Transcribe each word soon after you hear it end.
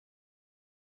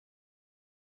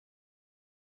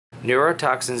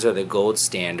Neurotoxins are the gold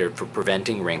standard for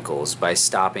preventing wrinkles by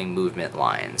stopping movement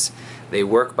lines. They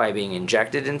work by being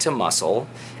injected into muscle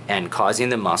and causing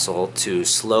the muscle to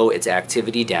slow its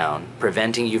activity down,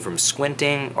 preventing you from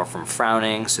squinting or from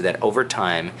frowning, so that over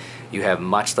time you have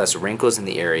much less wrinkles in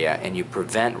the area and you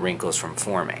prevent wrinkles from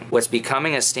forming. What's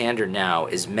becoming a standard now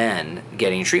is men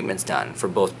getting treatments done for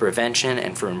both prevention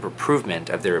and for improvement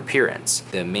of their appearance.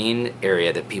 The main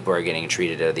area that people are getting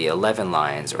treated are the 11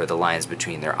 lines, or the lines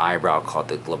between their eyebrow, called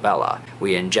the glabella.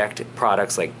 We inject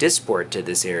products like Dysport to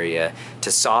this area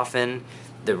to soften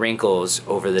the wrinkles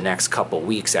over the next couple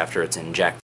weeks after it's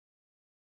injected.